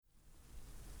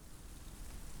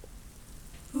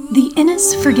The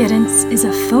Innis Forgettance is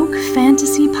a folk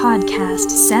fantasy podcast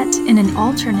set in an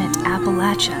alternate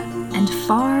Appalachia and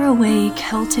faraway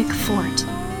Celtic fort.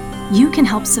 You can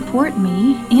help support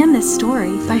me and this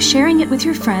story by sharing it with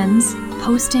your friends,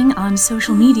 posting on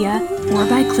social media, or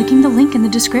by clicking the link in the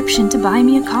description to buy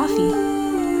me a coffee.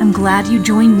 I'm glad you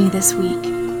joined me this week,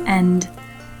 and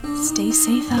stay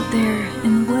safe out there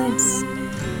in the woods.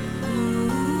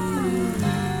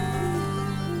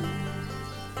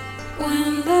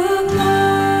 When the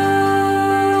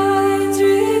blinds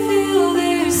reveal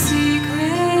their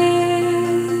secrets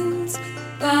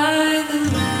by the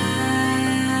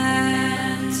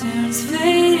lanterns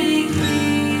fading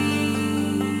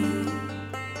gleam,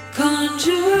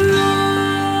 conjure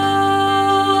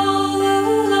all the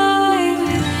light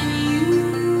within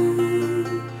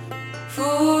you,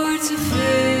 for to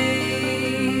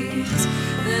face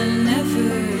and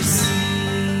never see.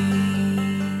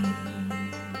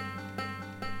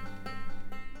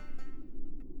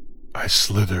 I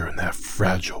slither in that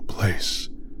fragile place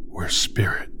where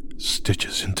spirit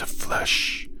stitches into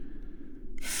flesh.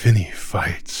 Finney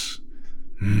fights.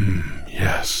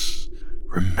 Yes.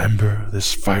 Remember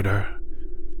this fighter?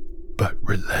 But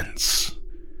relents.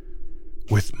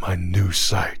 With my new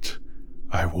sight,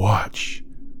 I watch.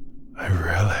 I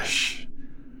relish.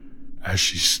 As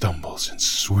she stumbles in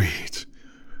sweet,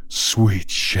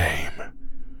 sweet shame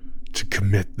to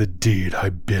commit the deed I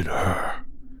bid her.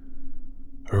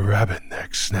 Her rabbit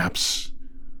neck snaps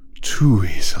too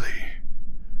easily.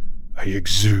 I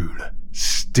exude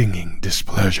stinging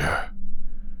displeasure.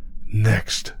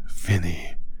 Next,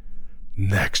 Finney.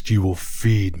 Next you will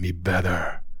feed me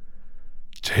better.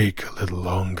 Take a little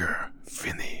longer,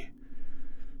 Finney.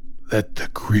 Let the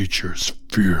creature's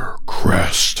fear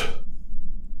crest.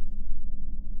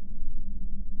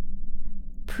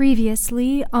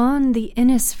 Previously on the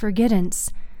Innis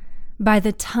Forgettance, by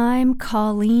the time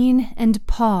Colleen and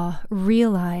Pa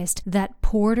realized that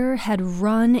Porter had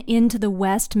run into the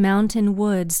West Mountain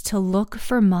woods to look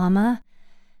for Mama,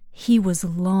 he was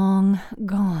long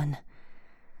gone.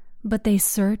 But they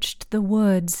searched the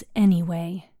woods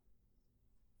anyway.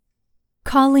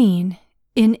 Colleen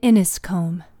in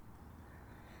Inniscombe.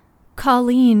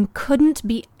 Colleen couldn't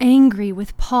be angry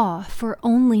with Pa for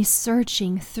only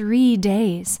searching 3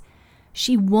 days.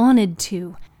 She wanted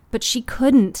to, but she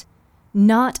couldn't.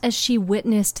 Not as she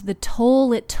witnessed the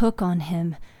toll it took on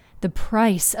him, the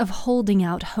price of holding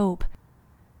out hope.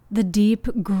 The deep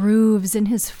grooves in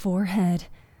his forehead,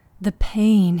 the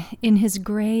pain in his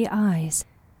gray eyes,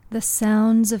 the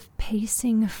sounds of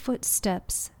pacing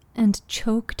footsteps and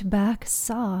choked back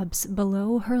sobs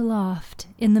below her loft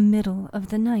in the middle of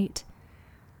the night.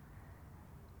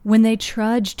 When they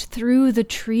trudged through the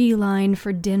tree line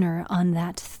for dinner on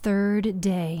that third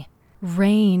day,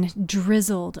 rain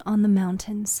drizzled on the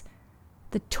mountains.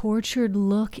 The tortured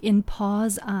look in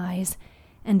Pa's eyes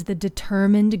and the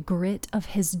determined grit of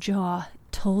his jaw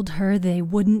told her they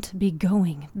wouldn't be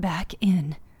going back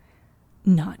in.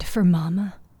 Not for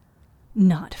Mama.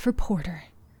 Not for Porter.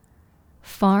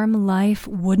 Farm life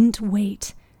wouldn't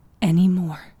wait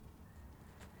anymore.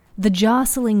 The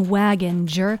jostling wagon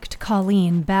jerked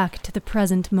Colleen back to the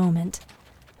present moment.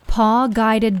 Pa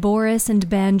guided Boris and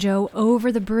Banjo over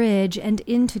the bridge and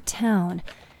into town,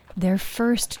 their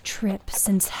first trip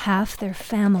since half their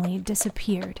family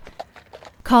disappeared.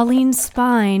 Colleen's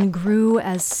spine grew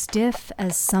as stiff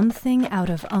as something out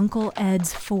of Uncle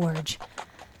Ed's forge.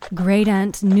 Great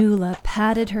Aunt Nuala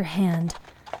patted her hand.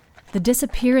 The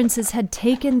disappearances had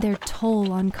taken their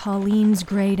toll on Colleen's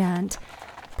great aunt,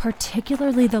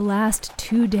 particularly the last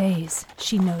 2 days,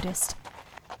 she noticed.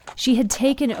 She had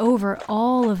taken over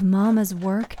all of Mama's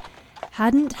work,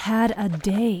 hadn't had a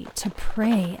day to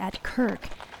pray at Kirk,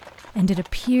 and it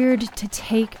appeared to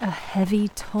take a heavy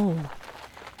toll.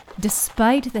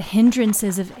 Despite the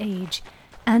hindrances of age,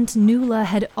 Aunt Nuala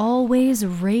had always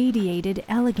radiated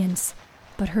elegance,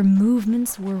 but her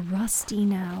movements were rusty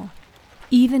now.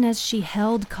 Even as she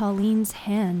held Colleen's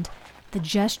hand, the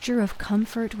gesture of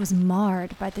comfort was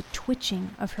marred by the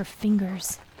twitching of her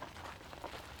fingers.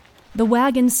 The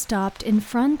wagon stopped in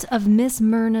front of Miss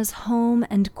Myrna's home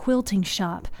and quilting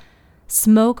shop.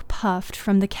 Smoke puffed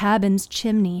from the cabin's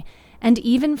chimney, and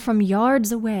even from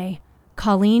yards away,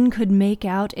 Colleen could make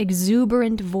out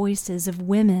exuberant voices of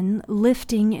women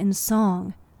lifting in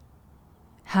song.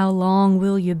 "How long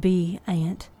will you be,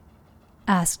 Aunt?"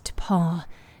 asked Pa,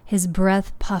 his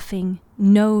breath puffing,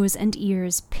 nose and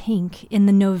ears pink in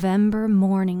the November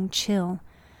morning chill.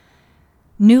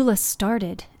 Nuala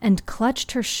started and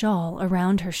clutched her shawl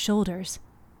around her shoulders.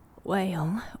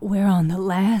 "Well, we're on the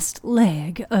last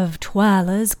leg of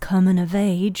Twyla's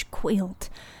coming-of-age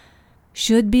quilt.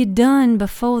 Should be done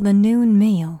before the noon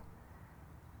meal."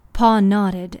 Pa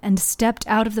nodded and stepped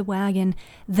out of the wagon,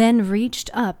 then reached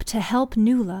up to help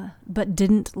Nuala, but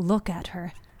didn't look at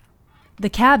her. The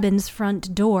cabin's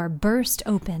front door burst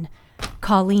open.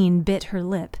 Colleen bit her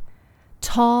lip.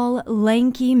 Tall,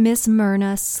 lanky Miss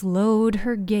Myrna slowed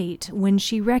her gait when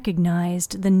she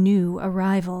recognized the new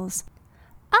arrivals.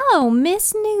 "Oh,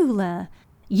 Miss Nuala,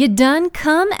 you done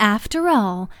come after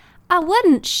all. I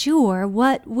wasn't sure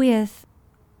what with...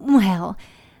 Well,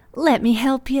 let me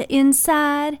help you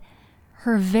inside."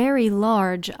 Her very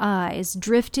large eyes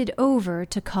drifted over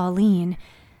to Colleen.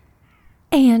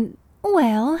 "And,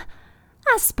 well,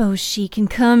 I suppose she can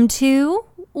come too.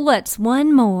 What's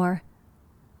one more?"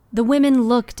 The women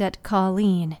looked at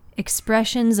Colleen,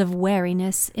 expressions of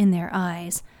wariness in their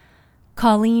eyes.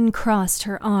 Colleen crossed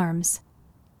her arms.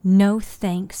 "No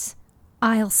thanks.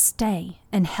 I'll stay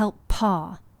and help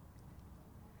Pa."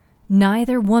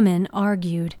 Neither woman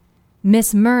argued.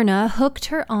 Miss Myrna hooked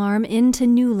her arm into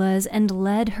Nuala's and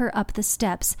led her up the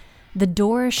steps, the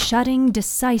door shutting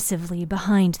decisively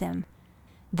behind them.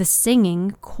 The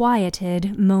singing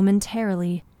quieted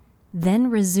momentarily, then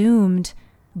resumed,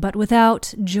 but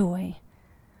without joy.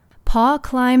 Pa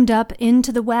climbed up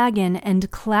into the wagon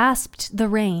and clasped the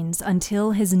reins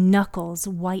until his knuckles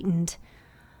whitened.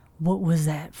 "What was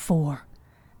that for?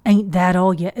 Ain't that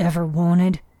all you ever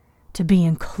wanted? To be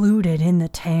included in the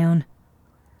town?"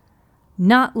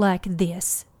 "Not like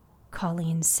this,"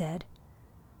 Colleen said.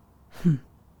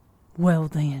 Well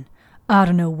then, I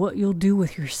don't know what you'll do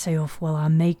with yourself while I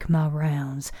make my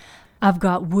rounds. I've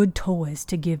got wood toys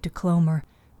to give to Clomer.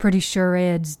 Pretty sure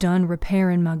Ed's done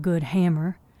repairing my good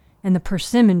hammer. And the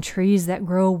persimmon trees that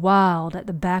grow wild at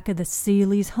the back of the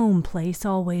Seeley's home place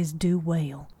always do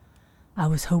well. I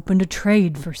was hoping to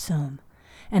trade for some,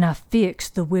 and I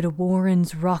fixed the Widow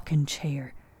Warren's rocking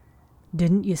chair.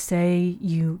 Didn't you say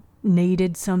you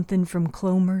needed something from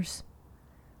Clomer's?"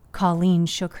 Colleen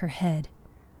shook her head.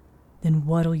 "Then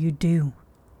what'll you do?"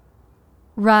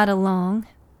 "Ride along,"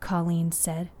 Colleen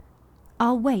said.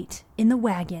 "I'll wait in the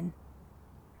wagon."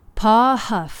 Pa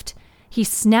huffed. He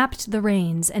snapped the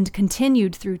reins and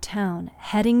continued through town,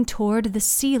 heading toward the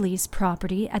Seeley's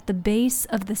property at the base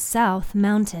of the South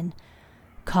Mountain.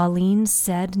 Colleen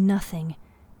said nothing,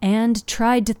 and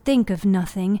tried to think of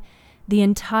nothing, the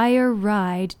entire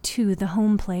ride to the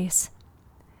home place.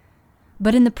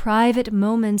 But in the private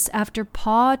moments after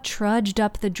Pa trudged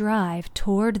up the drive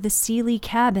toward the Seeley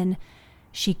cabin,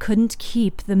 she couldn't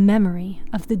keep the memory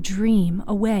of the dream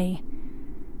away.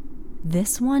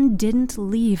 This one didn't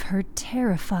leave her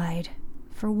terrified,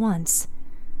 for once,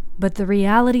 but the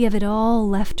reality of it all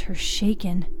left her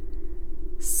shaken.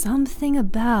 Something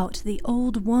about the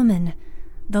old woman,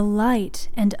 the light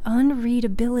and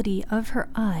unreadability of her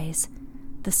eyes,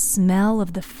 the smell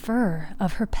of the fur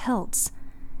of her pelts,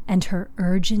 and her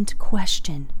urgent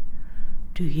question,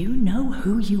 "Do you know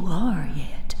who you are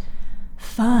yet?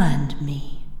 Find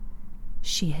me,"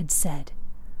 she had said.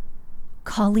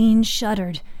 Colleen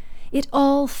shuddered. It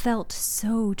all felt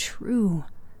so true,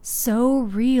 so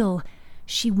real.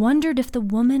 She wondered if the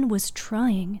woman was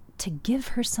trying to give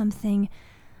her something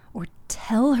or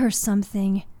tell her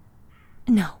something.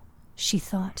 No, she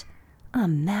thought,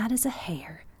 I'm mad as a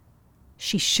hare.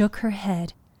 She shook her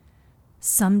head.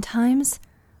 Sometimes,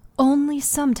 only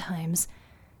sometimes,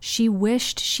 she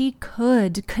wished she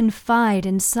could confide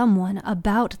in someone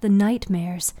about the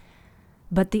nightmares,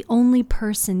 but the only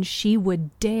person she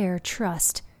would dare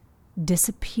trust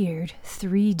disappeared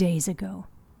 3 days ago.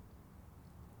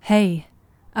 "Hey,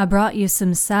 I brought you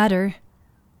some cider."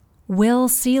 Will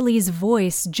Seeley's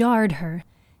voice jarred her.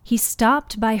 He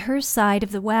stopped by her side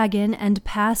of the wagon and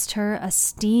passed her a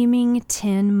steaming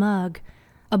tin mug.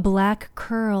 A black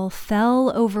curl fell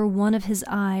over one of his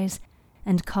eyes,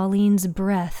 and Colleen's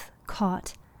breath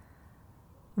caught.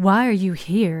 "Why are you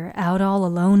here, out all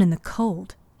alone in the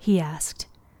cold?" he asked.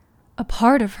 A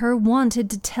part of her wanted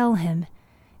to tell him.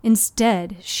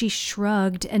 Instead, she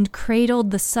shrugged and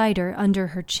cradled the cider under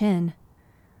her chin.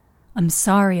 "I'm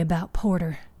sorry about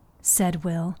Porter," said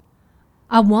Will.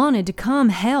 "I wanted to come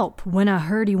help when I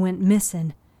heard he went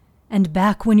missing, and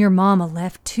back when your mama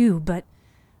left too, but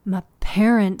my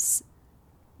parents—"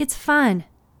 "It's fine,"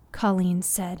 Colleen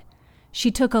said. She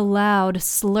took a loud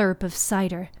slurp of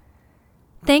cider.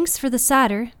 "Thanks for the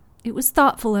cider. It was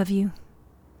thoughtful of you."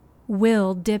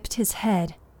 Will dipped his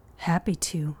head. "Happy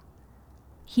to."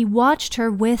 He watched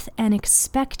her with an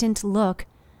expectant look,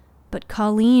 but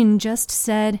Colleen just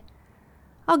said,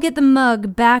 "I'll get the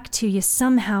mug back to you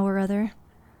somehow or other."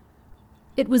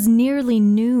 It was nearly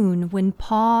noon when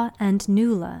Pa and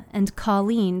Nuala and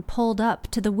Colleen pulled up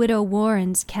to the Widow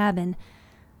Warren's cabin.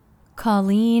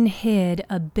 Colleen hid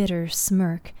a bitter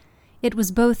smirk. It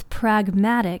was both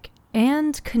pragmatic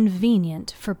and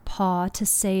convenient for Pa to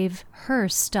save her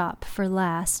stop for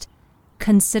last,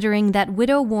 considering that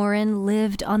Widow Warren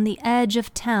lived on the edge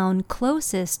of town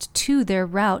closest to their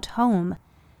route home,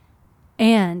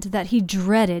 and that he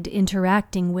dreaded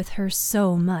interacting with her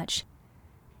so much.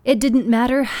 It didn't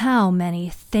matter how many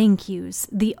thank yous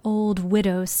the old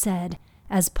widow said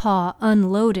as Pa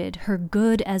unloaded her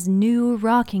good-as-new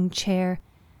rocking chair.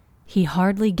 He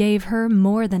hardly gave her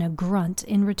more than a grunt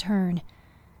in return.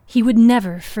 He would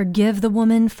never forgive the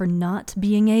woman for not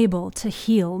being able to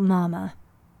heal Mama.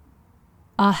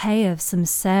 "I have some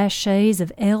sachets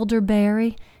of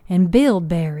elderberry and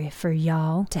bilberry for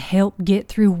y'all to help get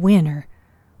through winter,"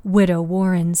 Widow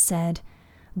Warren said,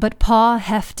 but Pa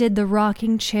hefted the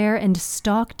rocking chair and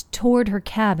stalked toward her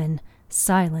cabin,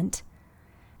 silent.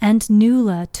 Aunt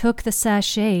Nuala took the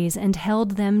sachets and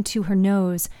held them to her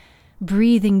nose,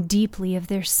 breathing deeply of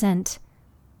their scent.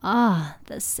 Ah,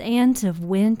 the scent of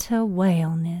winter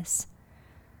wellness.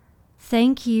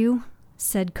 "Thank you,"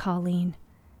 said Colleen.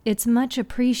 "It's much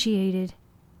appreciated."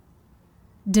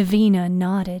 Davina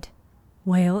nodded.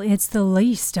 "Well, it's the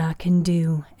least I can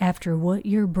do after what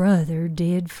your brother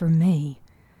did for me,"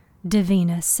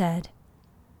 Davina said.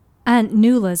 Aunt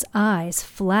Nuala's eyes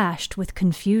flashed with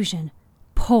confusion.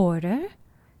 "Porter?"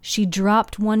 She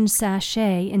dropped one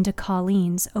sachet into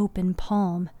Colleen's open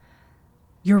palm.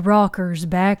 "Your rocker's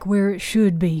back where it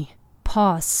should be."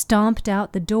 Pa stomped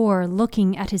out the door,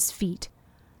 looking at his feet.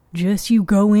 "Just you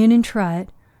go in and try it.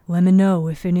 Let me know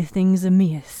if anything's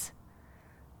amiss."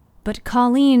 But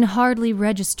Colleen hardly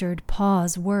registered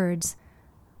Pa's words.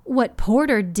 "What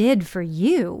Porter did for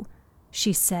you,"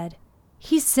 she said.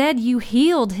 "He said you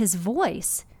healed his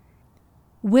voice."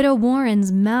 Widow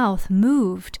Warren's mouth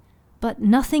moved, but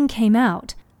nothing came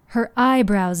out. Her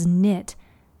eyebrows knit.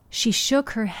 She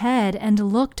shook her head and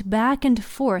looked back and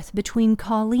forth between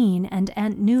Colleen and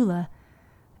Aunt Nuala.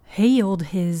 "Healed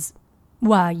his...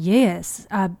 Why, yes,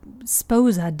 I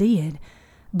suppose I did,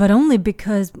 but only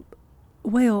because...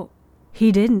 Well,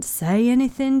 he didn't say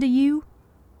anything to you?"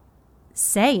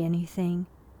 "Say anything?"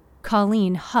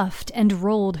 Colleen huffed and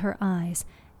rolled her eyes.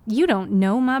 "You don't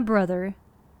know my brother."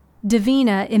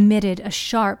 Davina emitted a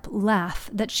sharp laugh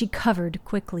that she covered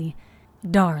quickly.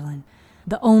 "Darling,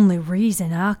 the only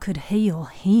reason I could heal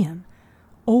him,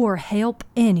 or help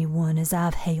anyone as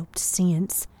I've helped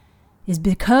since, is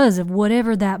because of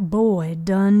whatever that boy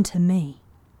done to me."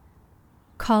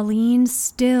 Colleen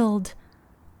stilled,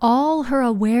 all her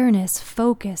awareness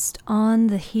focused on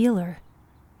the healer.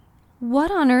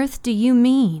 "What on earth do you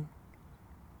mean?"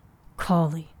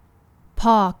 "Collie."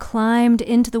 Pa climbed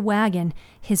into the wagon,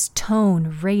 his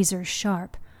tone razor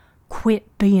sharp.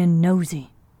 "Quit being nosy.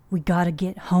 We gotta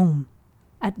get home."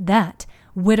 At that,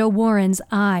 Widow Warren's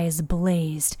eyes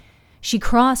blazed. She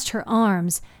crossed her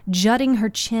arms, jutting her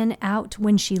chin out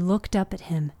when she looked up at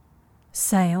him.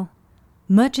 "Sal,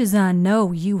 much as I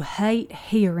know you hate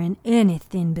hearing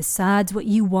anything besides what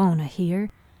you want to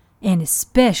hear, and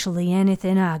especially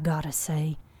anything I gotta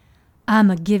say,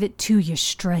 I'ma give it to you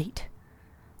straight.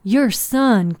 Your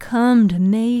son come to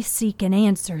me seeking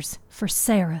answers for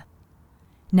Sarah.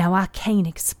 Now, I can't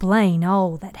explain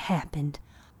all that happened.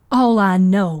 All I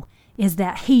know is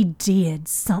that he did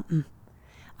something.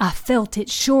 I felt it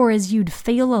sure as you'd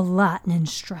feel a lightning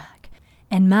strike,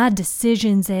 and my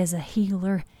decisions as a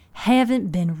healer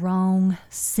haven't been wrong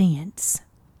since."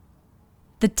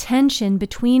 The tension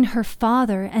between her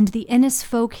father and the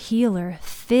Innisfolk healer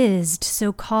fizzed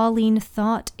so Colleen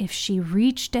thought if she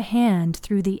reached a hand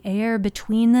through the air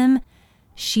between them,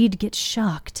 she'd get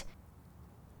shocked.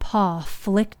 Pa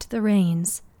flicked the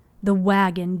reins. The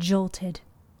wagon jolted.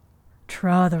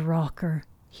 "Try the rocker,"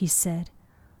 he said.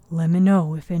 "Let me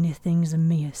know if anything's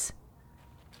amiss."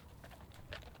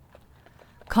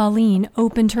 Colleen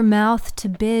opened her mouth to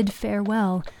bid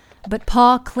farewell, but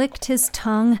Pa clicked his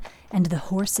tongue and the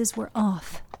horses were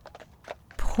off.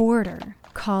 Porter,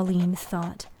 Colleen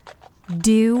thought.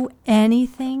 Do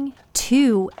anything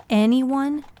to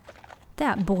anyone?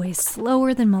 That boy's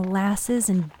slower than molasses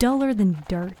and duller than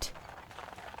dirt.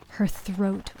 Her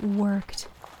throat worked.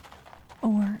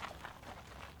 Or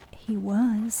he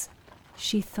was,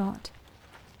 she thought.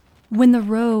 When the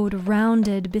road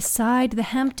rounded beside the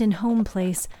Hampton home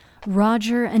place,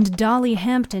 Roger and Dolly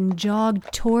Hampton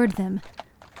jogged toward them.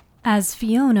 As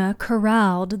Fiona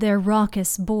corralled their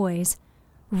raucous boys,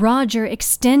 Roger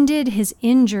extended his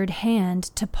injured hand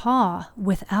to Pa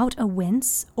without a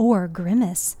wince or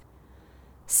grimace.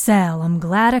 "Sal, I'm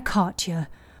glad I caught you.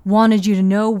 Wanted you to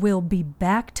know we'll be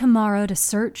back tomorrow to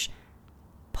search."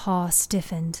 Pa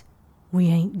stiffened. "We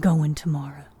ain't going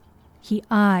tomorrow." He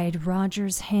eyed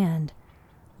Roger's hand.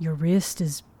 Your wrist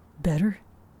is better?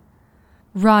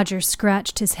 Roger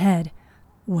scratched his head.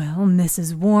 Well,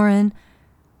 Mrs. Warren.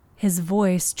 His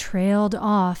voice trailed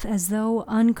off as though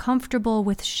uncomfortable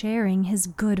with sharing his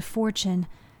good fortune,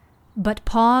 but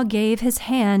Pa gave his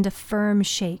hand a firm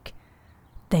shake.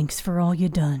 Thanks for all you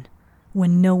done,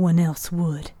 when no one else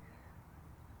would.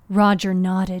 Roger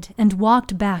nodded and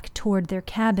walked back toward their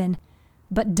cabin,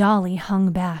 but Dolly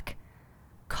hung back.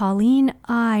 Colleen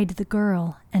eyed the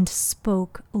girl and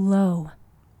spoke low.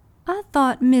 I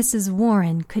thought Mrs.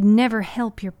 Warren could never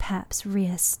help your pap's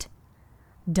wrist.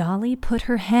 Dolly put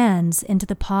her hands into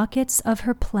the pockets of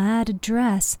her plaid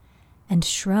dress and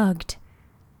shrugged.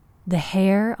 The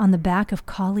hair on the back of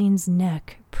Colleen's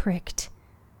neck pricked.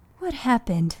 What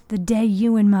happened the day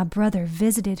you and my brother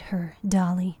visited her,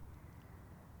 Dolly?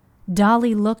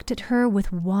 Dolly looked at her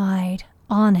with wide,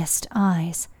 honest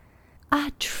eyes.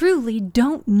 I truly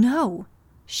don't know,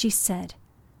 she said,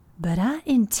 but I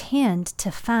intend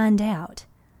to find out.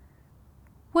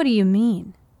 What do you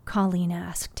mean? Colleen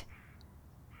asked.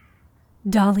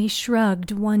 Dolly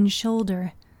shrugged one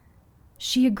shoulder.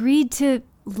 She agreed to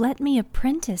let me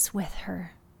apprentice with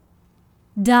her.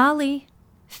 Dolly,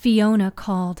 Fiona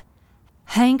called.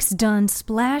 Hank's done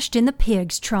splashed in the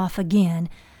pig's trough again.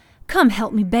 Come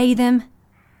help me bathe him.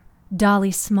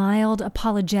 Dolly smiled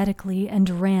apologetically and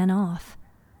ran off.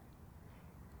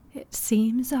 It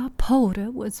seems our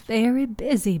porter was very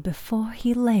busy before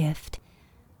he left,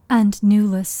 Aunt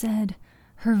Nuala said,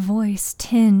 her voice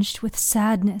tinged with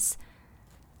sadness.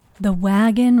 The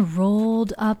wagon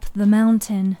rolled up the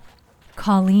mountain.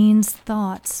 Colleen's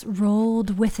thoughts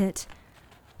rolled with it.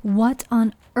 What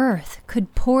on earth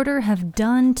could Porter have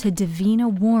done to Davina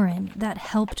Warren that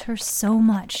helped her so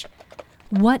much?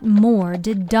 What more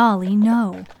did Dolly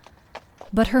know?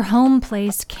 But her home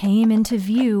place came into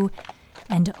view,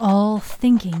 and all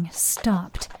thinking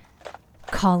stopped.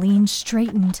 Colleen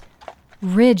straightened,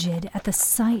 rigid at the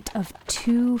sight of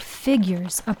two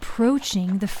figures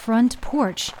approaching the front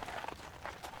porch.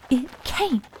 It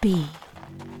can't be,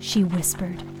 she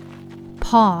whispered.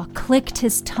 Pa clicked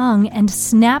his tongue and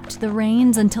snapped the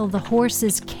reins until the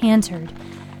horses cantered.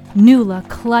 Nuala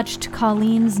clutched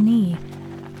Colleen's knee.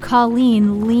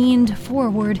 Colleen leaned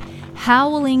forward,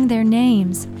 howling their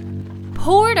names.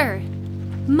 Porter!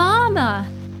 Mama!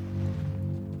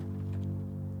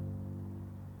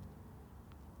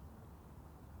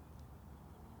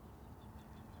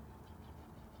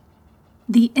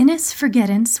 The Innis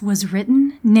Forgettance was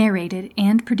written, narrated,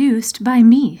 and produced by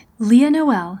me, Leah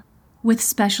Noel, with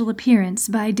special appearance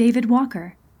by David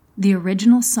Walker. The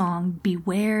original song,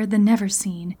 Beware the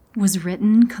Neverseen, was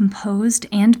written, composed,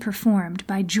 and performed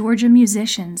by Georgia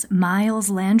musicians Miles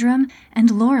Landrum and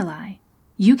Lorelei.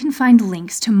 You can find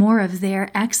links to more of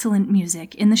their excellent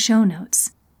music in the show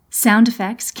notes. Sound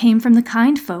effects came from the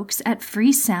kind folks at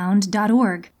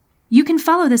freesound.org. You can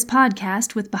follow this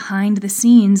podcast with behind the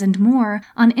scenes and more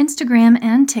on Instagram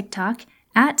and TikTok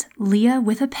at Leah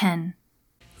with a Pen.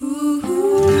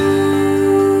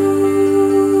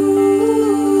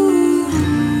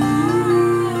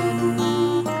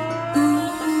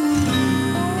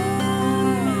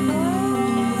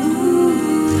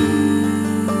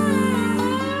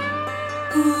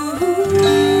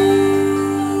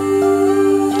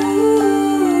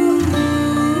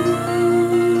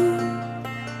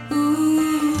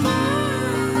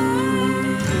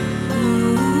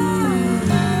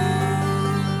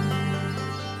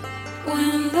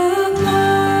 When the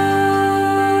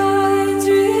minds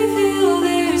reveal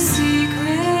their secrets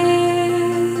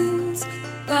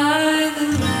by the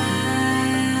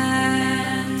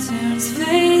lanterns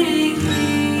fading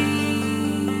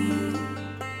gleam,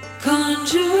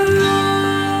 conjure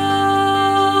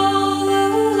all the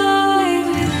light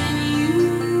within you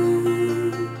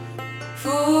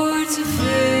for to